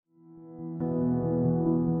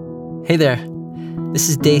Hey there. This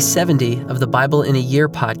is day 70 of the Bible in a Year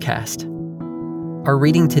podcast. Our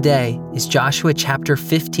reading today is Joshua chapter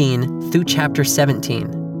 15 through chapter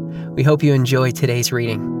 17. We hope you enjoy today's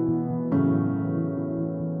reading.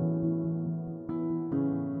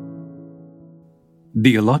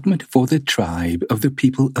 The allotment for the tribe of the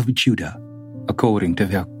people of Judah, according to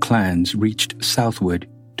their clans, reached southward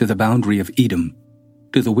to the boundary of Edom,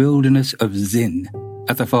 to the wilderness of Zin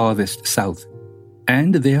at the farthest south,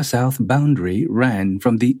 and their south boundary ran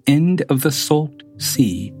from the end of the Salt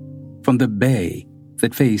Sea, from the bay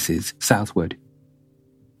that faces southward.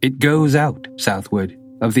 It goes out southward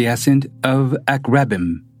of the ascent of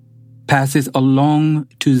Akrabim, passes along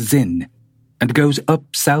to Zin, and goes up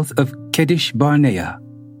south of Kadesh Barnea,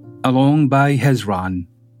 along by Hezron,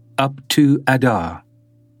 up to Adar,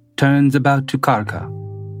 turns about to Karka,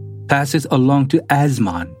 passes along to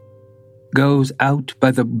Asmon, goes out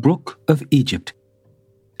by the brook of Egypt,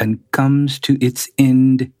 and comes to its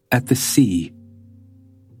end at the sea.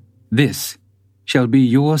 This shall be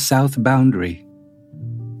your south boundary,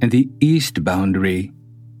 and the east boundary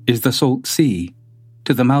is the Salt Sea,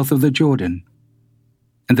 to the mouth of the Jordan,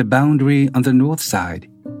 and the boundary on the north side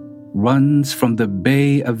runs from the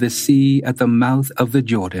bay of the sea at the mouth of the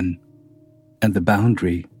Jordan, and the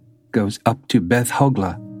boundary goes up to Beth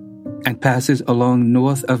Hoglah, and passes along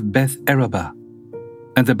north of Beth Arabah,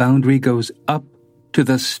 and the boundary goes up to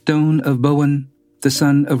the stone of Bowen, the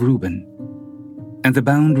son of Reuben, and the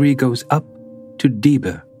boundary goes up to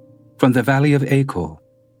Debir, from the valley of Achor,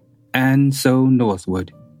 and so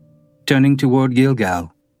northward, turning toward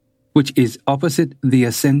Gilgal, which is opposite the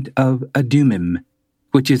ascent of Adumim,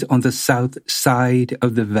 which is on the south side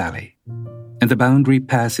of the valley, and the boundary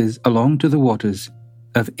passes along to the waters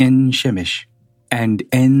of En-Shemesh, and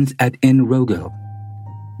ends at En-Rogel.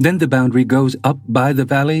 Then the boundary goes up by the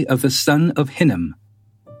valley of the son of Hinnom,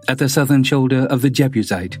 at the southern shoulder of the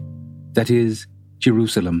Jebusite, that is,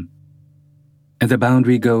 Jerusalem. And the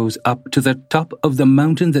boundary goes up to the top of the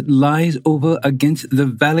mountain that lies over against the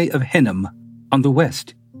valley of Hinnom on the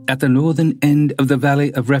west, at the northern end of the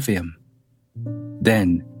valley of Rephaim.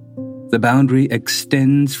 Then the boundary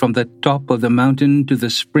extends from the top of the mountain to the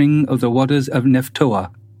spring of the waters of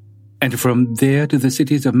Nephtoah, and from there to the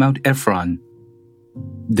cities of Mount Ephron.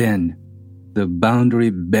 Then the boundary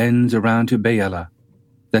bends around to Baalah,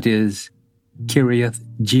 that is, Kiriath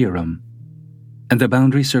Jearim, and the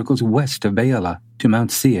boundary circles west of Baalah to Mount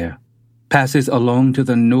Seir, passes along to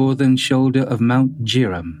the northern shoulder of Mount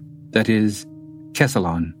Jearim, that is,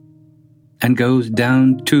 Kesalon, and goes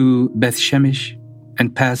down to Beth-Shemesh,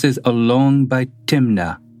 and passes along by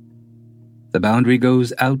Timnah. The boundary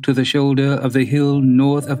goes out to the shoulder of the hill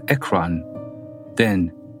north of Ekron.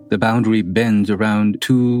 Then the boundary bends around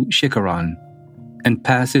to Shikkeron, and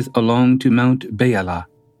passes along to Mount Baalah,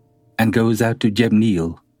 and goes out to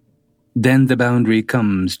Jebneel. Then the boundary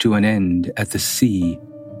comes to an end at the sea,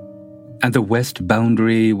 and the west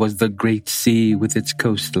boundary was the great sea with its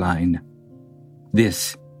coastline.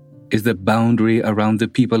 This is the boundary around the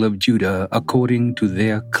people of Judah according to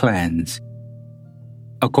their clans.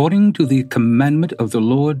 According to the commandment of the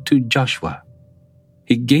Lord to Joshua,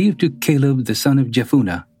 he gave to Caleb the son of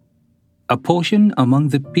Jephunneh a portion among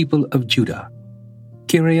the people of Judah,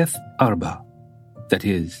 Kiriath Arba, that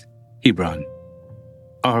is, Hebron.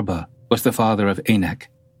 Arba was the father of Anak,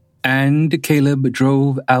 and Caleb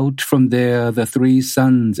drove out from there the three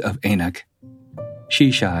sons of Anak,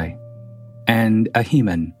 Sheshai, and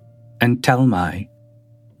Ahiman, and Talmai,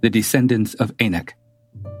 the descendants of Anak.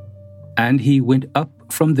 And he went up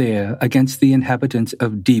from there against the inhabitants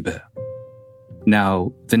of Debir.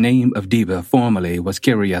 Now the name of Debir formerly was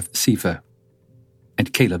Kiriath Sepher.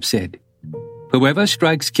 And Caleb said, Whoever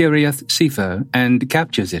strikes Kiriath Sepher and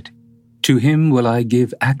captures it, to him will I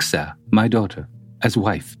give Achsah, my daughter, as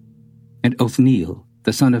wife. And Othniel,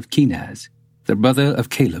 the son of Kenaz, the brother of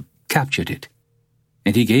Caleb, captured it.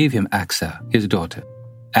 And he gave him Achsah, his daughter,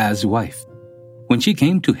 as wife. When she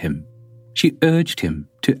came to him, she urged him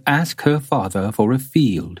to ask her father for a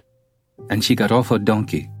field. And she got off her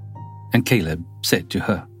donkey. And Caleb said to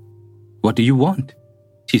her, What do you want?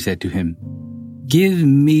 She said to him, Give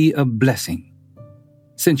me a blessing.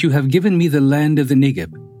 Since you have given me the land of the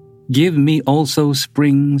Negeb, give me also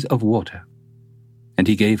springs of water. And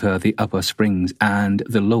he gave her the upper springs and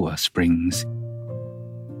the lower springs.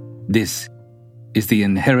 This is the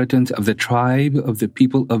inheritance of the tribe of the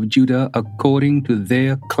people of Judah according to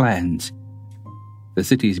their clans. The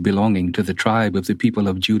cities belonging to the tribe of the people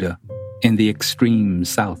of Judah in the extreme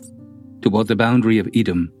south, toward the boundary of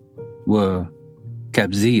Edom, were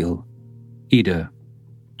Kabzeel, Eder,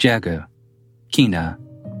 Jagur, Kena,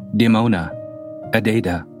 Dimona,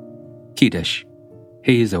 Adada, Kedesh,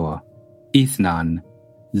 Hazor, Ethnan,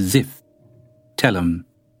 Ziph, Telem,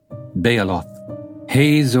 Baaloth,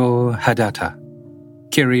 Hazor Hadattah,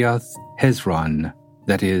 Kiriath Hezron,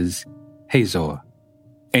 that is, Hazor,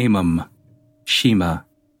 Amam, Shema,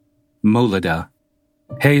 Moladah,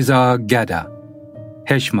 Hazar Gaddah,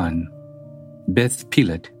 Heshman, Beth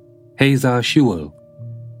Pelet, Hazar Shual,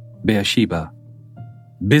 Beersheba,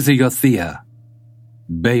 Biziothea,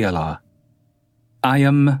 Baalah,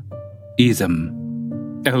 Ayam,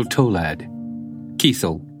 Ezem, Eltolad,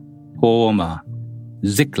 Kisel, Hormah,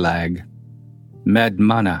 Ziklag,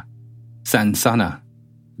 Madmannah, Sansannah,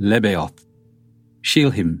 Lebaoth,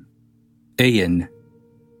 Shilhim, Ain,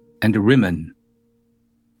 and Rimmon.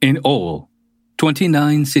 In all,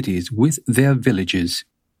 29 cities with their villages.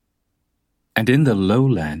 And in the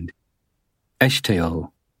lowland,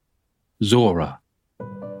 Eshtaol, Zorah,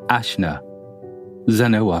 Ashna,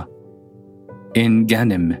 Zanoah, in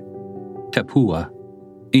Ganim, Tappuah,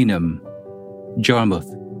 Enam, Jarmuth,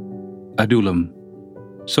 Adullam,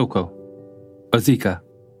 Soko, Azekah,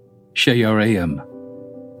 Shearaim,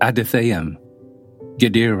 Adathaim,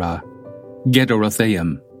 Gederah,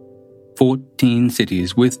 Gedorothaim, 14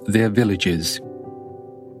 cities with their villages.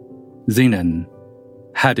 Zenan,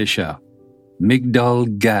 Hadashah,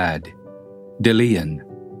 Migdal Gad, Delian,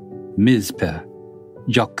 Mizpeh,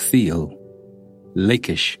 Joktheel,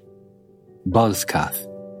 Lachish, Bozkath,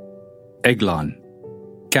 Eglon,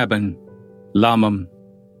 Caban, Lamam,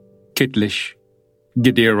 Kitlish,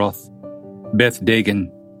 Gederoth, Beth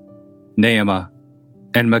Dagon, Naamah,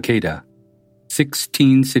 and Makkedah,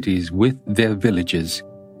 16 cities with their villages.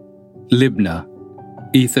 Libnah,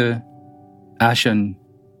 Ether, Ashan,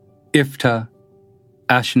 Iftah,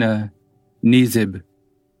 Ashna, Nezib,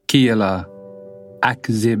 Keilah,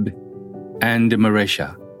 Akzib, and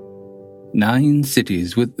Mareshah, 9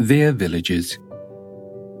 cities with their villages.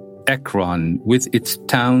 Ekron with its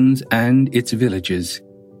towns and its villages,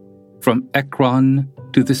 from Ekron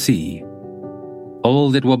to the sea,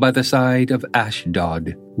 all that were by the side of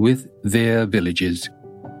Ashdod with their villages.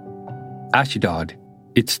 Ashdod,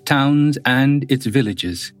 its towns and its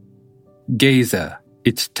villages. Gaza,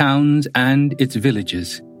 its towns and its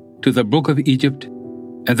villages, to the brook of Egypt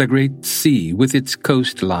and the great sea with its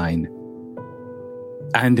coastline.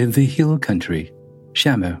 And in the hill country,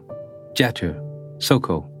 Shamir, Jatir,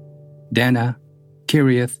 Soko, Dana,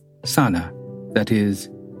 Kiriath Sana, that is,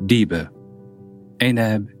 Debir,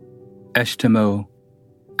 Anab, Eshtemoh,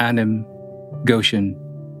 Anim, Goshen,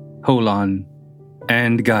 Holon,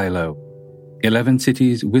 and Gilo, 11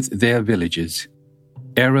 cities with their villages.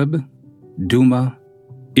 Arab, Duma,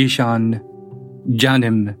 Ishan,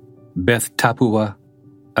 Janim, Beth Tappuah,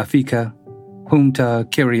 Afekah, Humta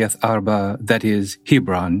Kiriath Arba, that is,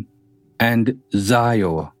 Hebron, and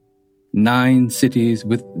Zior, 9 cities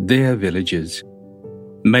with their villages.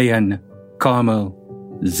 Maon, Carmel,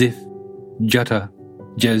 Ziph, Juttah,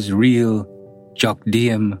 Jezreel,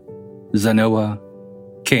 Jokdeam, Zanoah,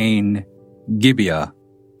 Cain, Gibeah,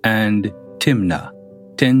 and Timnah,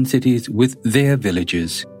 10 cities with their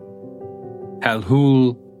villages.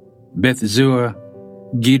 Halhul, Beth Zur,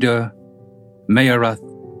 Gedor, Mearath,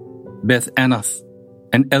 Beth Anath,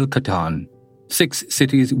 and Elkatan, 6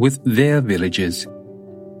 cities with their villages.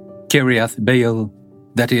 Kiriath Baal,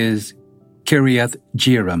 that is, Kiriath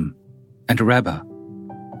Jearim, and Rabbah,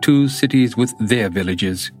 2 cities with their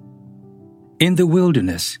villages. In the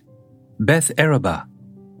wilderness, Beth Arabah,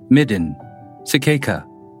 Middin, Sekakah,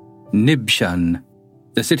 Nibshan,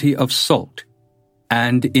 the city of salt,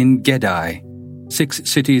 and in Gedai, 6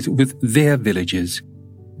 cities with their villages.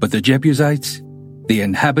 But the Jebusites, the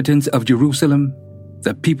inhabitants of Jerusalem,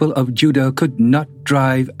 the people of Judah could not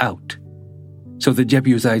drive out. So the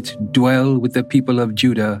Jebusites dwell with the people of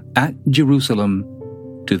Judah at Jerusalem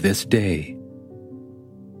to this day.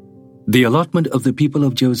 The allotment of the people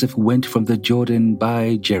of Joseph went from the Jordan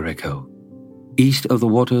by Jericho, east of the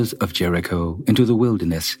waters of Jericho, into the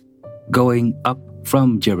wilderness, going up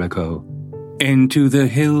from Jericho into the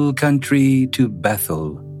hill country to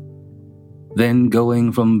Bethel. Then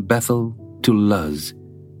going from Bethel to Luz,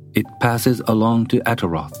 it passes along to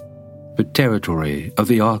Ataroth, the territory of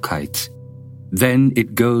the Archites. Then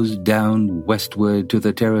it goes down westward to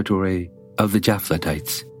the territory of the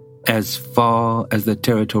Japhletites, as far as the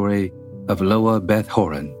territory of Lower Beth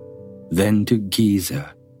Horon, then to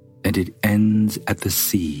Gezer, and it ends at the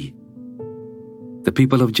sea. The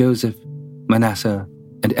people of Joseph, Manasseh,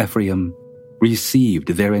 and Ephraim received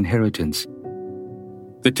their inheritance.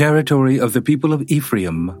 The territory of the people of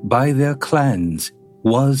Ephraim by their clans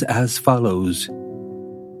was as follows.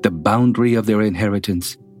 The boundary of their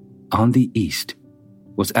inheritance on the east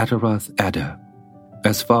was Ataroth Addar,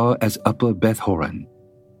 as far as Upper Beth-horon,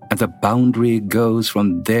 and the boundary goes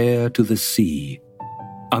from there to the sea.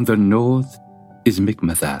 On the north is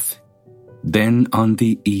Mikmethath. Then on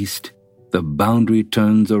the east, the boundary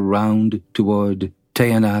turns around toward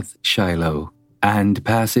Taanath-Shiloh, and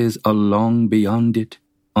passes along beyond it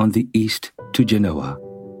on the east to Genoa.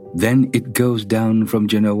 Then it goes down from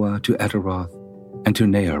Genoa to Ataroth and to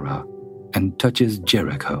Naarah, and touches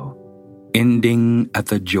Jericho, ending at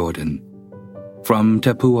the Jordan. From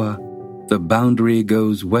Tappuah, the boundary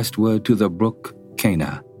goes westward to the brook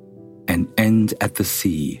Cana, and ends at the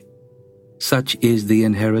sea. Such is the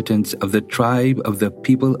inheritance of the tribe of the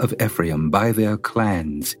people of Ephraim by their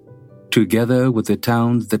clans, together with the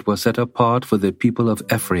towns that were set apart for the people of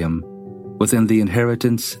Ephraim, within the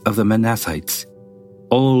inheritance of the Manassites,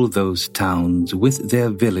 all those towns with their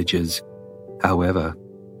villages. However,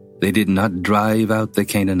 they did not drive out the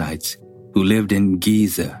Canaanites who lived in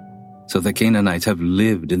Gezer. So the Canaanites have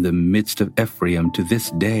lived in the midst of Ephraim to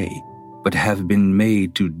this day, but have been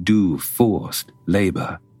made to do forced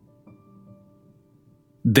labor.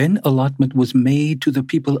 Then allotment was made to the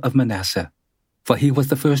people of Manasseh, for he was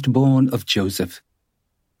the firstborn of Joseph.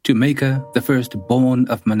 To Machir, the firstborn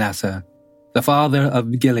of Manasseh, the father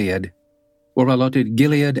of Gilead, were allotted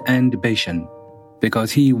Gilead and Bashan,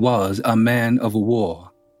 because he was a man of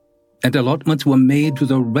war. And allotments were made to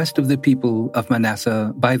the rest of the people of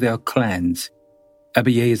Manasseh by their clans: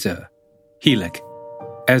 Abiezer, Helek,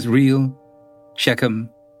 Asriel, Shechem,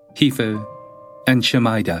 Hepher, and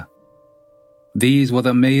Shemida. These were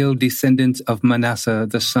the male descendants of Manasseh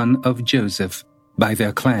the son of Joseph by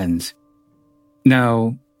their clans.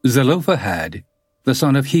 Now Zelophehad, the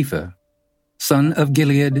son of Hepher, son of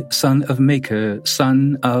Gilead, son of Machir,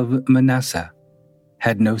 son of Manasseh,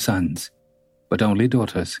 had no sons, but only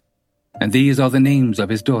daughters. And these are the names of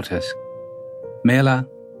his daughters: Mela,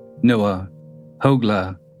 Noah,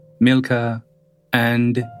 Hoglah, Milcah,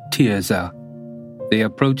 and Tirzah. They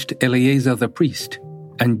approached Eleazar the priest,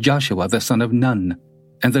 and Joshua the son of Nun,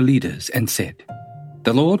 and the leaders, and said,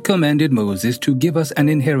 "The Lord commanded Moses to give us an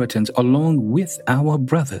inheritance along with our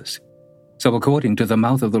brothers." So according to the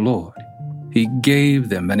mouth of the Lord, he gave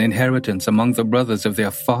them an inheritance among the brothers of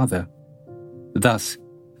their father. Thus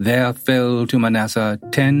there fell to Manasseh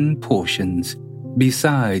 10 portions,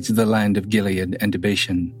 besides the land of Gilead and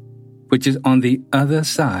Bashan, which is on the other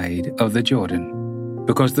side of the Jordan,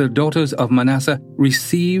 because the daughters of Manasseh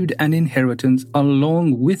received an inheritance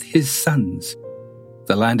along with his sons.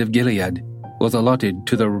 The land of Gilead was allotted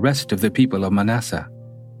to the rest of the people of Manasseh.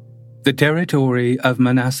 The territory of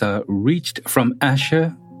Manasseh reached from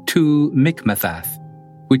Asher to Mikmethath,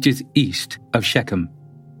 which is east of Shechem.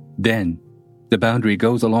 Then the boundary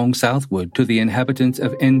goes along southward to the inhabitants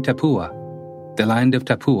of En-Tappuah. The land of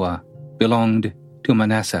Tappuah belonged to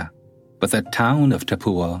Manasseh, but the town of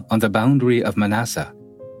Tappuah on the boundary of Manasseh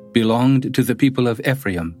belonged to the people of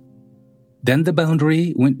Ephraim. Then the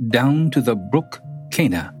boundary went down to the brook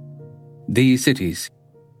Cana. These cities,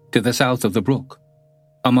 to the south of the brook,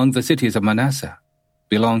 among the cities of Manasseh,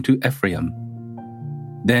 belonged to Ephraim.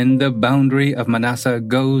 Then the boundary of Manasseh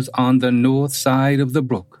goes on the north side of the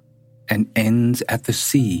brook, and ends at the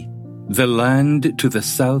sea, the land to the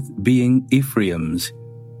south being Ephraim's,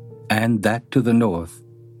 and that to the north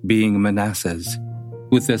being Manasseh's,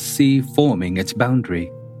 with the sea forming its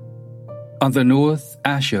boundary. On the north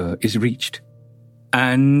Asher is reached,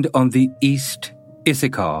 and on the east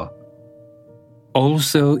Issachar.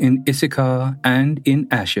 Also in Issachar and in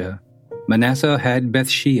Asher, Manasseh had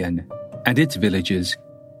Bethshean and its villages,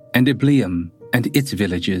 and Ibleam and its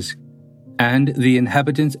villages, and the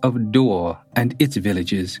inhabitants of Dor and its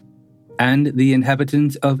villages, and the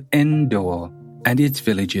inhabitants of Endor and its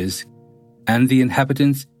villages, and the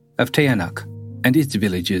inhabitants of Taanach and its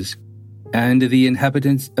villages, and the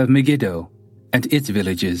inhabitants of Megiddo and its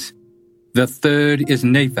villages. The third is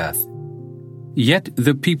Naphath. Yet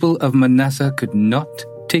the people of Manasseh could not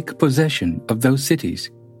take possession of those cities,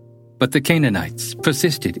 but the Canaanites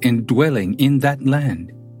persisted in dwelling in that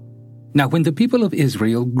land. Now when the people of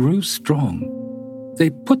Israel grew strong, they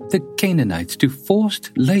put the Canaanites to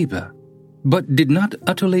forced labor, but did not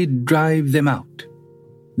utterly drive them out.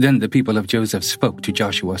 Then the people of Joseph spoke to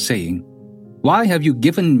Joshua, saying, "Why have you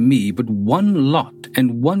given me but one lot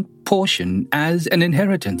and one portion as an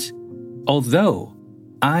inheritance, although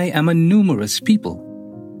I am a numerous people,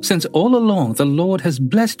 since all along the Lord has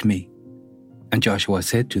blessed me?" And Joshua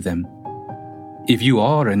said to them, "If you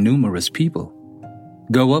are a numerous people,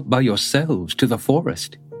 go up by yourselves to the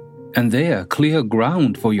forest, and there clear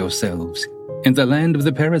ground for yourselves in the land of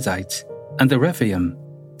the Perizzites and the Rephaim,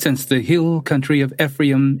 since the hill country of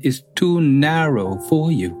Ephraim is too narrow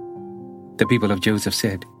for you. The people of Joseph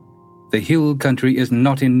said, "The hill country is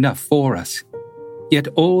not enough for us. Yet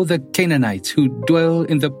all the Canaanites who dwell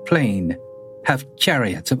in the plain have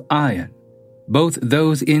chariots of iron, both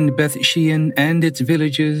those in Beth-shean and its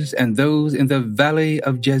villages, and those in the valley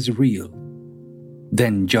of Jezreel."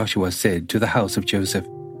 Then Joshua said to the house of Joseph,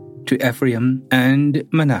 to Ephraim and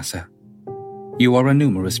Manasseh, "You are a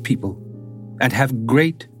numerous people, and have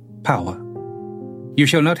great power. You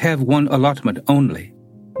shall not have one allotment only,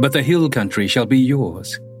 but the hill country shall be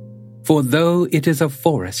yours. For though it is a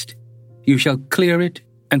forest, you shall clear it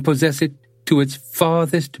and possess it to its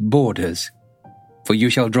farthest borders. For you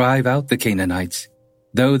shall drive out the Canaanites,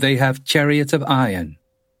 though they have chariots of iron,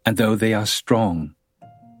 and though they are strong.